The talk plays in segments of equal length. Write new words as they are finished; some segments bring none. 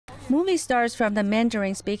Movie stars from the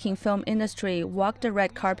Mandarin-speaking film industry walked the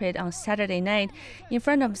red carpet on Saturday night in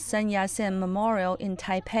front of Sun Yat-sen Memorial in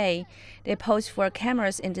Taipei. They posed for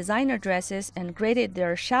cameras in designer dresses and greeted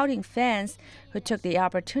their shouting fans who took the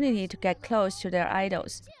opportunity to get close to their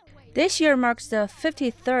idols. This year marks the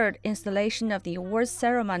 53rd installation of the awards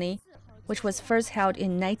ceremony, which was first held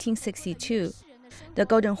in 1962. The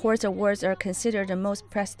Golden Horse Awards are considered the most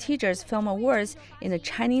prestigious film awards in the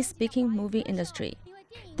Chinese-speaking movie industry.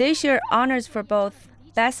 This year, honors for both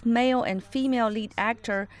Best Male and Female Lead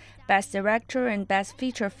Actor, Best Director, and Best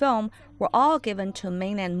Feature Film were all given to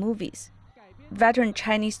mainland movies. Veteran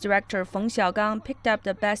Chinese director Feng Xiaogang picked up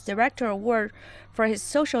the Best Director award for his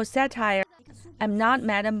social satire, I'm Not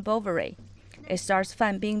Madame Bovary. It stars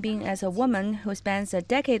Fan Bingbing as a woman who spends a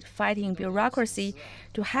decade fighting bureaucracy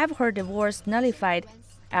to have her divorce nullified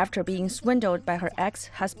after being swindled by her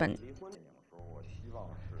ex-husband.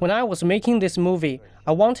 When I was making this movie,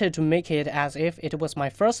 I wanted to make it as if it was my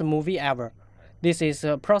first movie ever. This is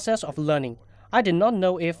a process of learning. I did not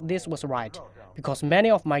know if this was right, because many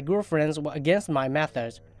of my girlfriends were against my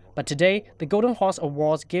methods. But today, the Golden Horse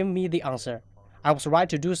Awards gave me the answer. I was right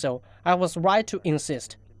to do so. I was right to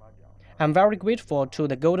insist. I'm very grateful to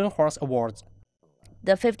the Golden Horse Awards.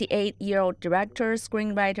 The 58-year-old director,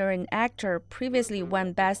 screenwriter, and actor previously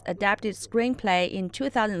won Best Adapted Screenplay in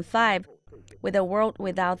 2005 with A World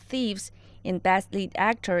Without Thieves and Best Lead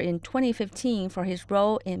Actor in 2015 for his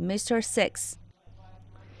role in Mr. Six.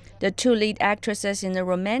 The two lead actresses in the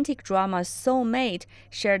romantic drama Soulmate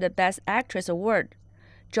shared the Best Actress award.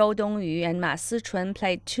 Zhou Dongyu and Ma Sichun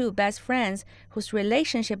played two best friends whose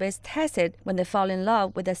relationship is tested when they fall in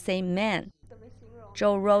love with the same man.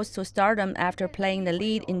 Zhou rose to stardom after playing the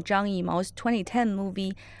lead in Zhang Yimou's 2010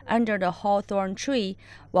 movie Under the Hawthorn Tree,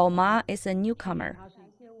 while Ma is a newcomer.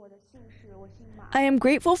 I am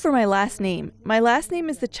grateful for my last name. My last name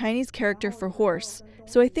is the Chinese character for horse,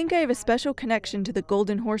 so I think I have a special connection to the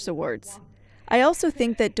Golden Horse Awards. I also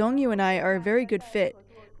think that Dongyu and I are a very good fit.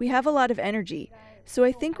 We have a lot of energy, so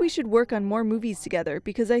I think we should work on more movies together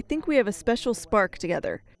because I think we have a special spark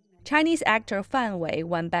together. Chinese actor Fan Wei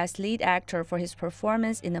won Best Lead Actor for his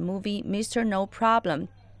performance in the movie Mr. No Problem,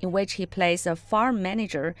 in which he plays a farm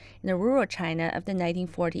manager in the rural China of the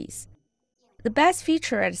 1940s. The Best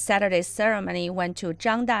Feature at Saturday's ceremony went to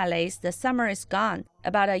Zhang Dalei's The Summer is Gone,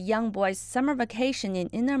 about a young boy's summer vacation in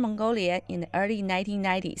Inner Mongolia in the early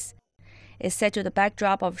 1990s. It's set to the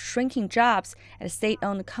backdrop of shrinking jobs at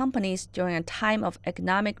state-owned companies during a time of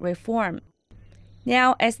economic reform.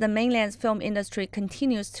 Now, as the mainland's film industry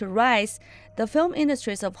continues to rise, the film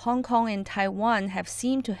industries of Hong Kong and Taiwan have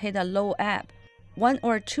seemed to hit a low ebb. 1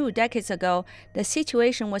 or 2 decades ago, the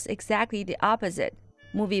situation was exactly the opposite.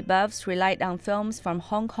 Movie buffs relied on films from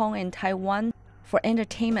Hong Kong and Taiwan for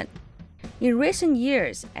entertainment. In recent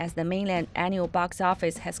years, as the mainland annual box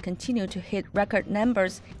office has continued to hit record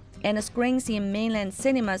numbers and the screens in mainland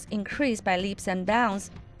cinemas increased by leaps and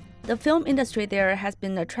bounds, the film industry there has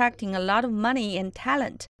been attracting a lot of money and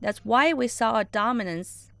talent. That's why we saw a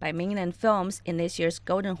dominance by mainland films in this year's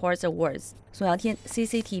Golden Horse Awards. Song Yaotian,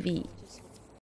 CCTV.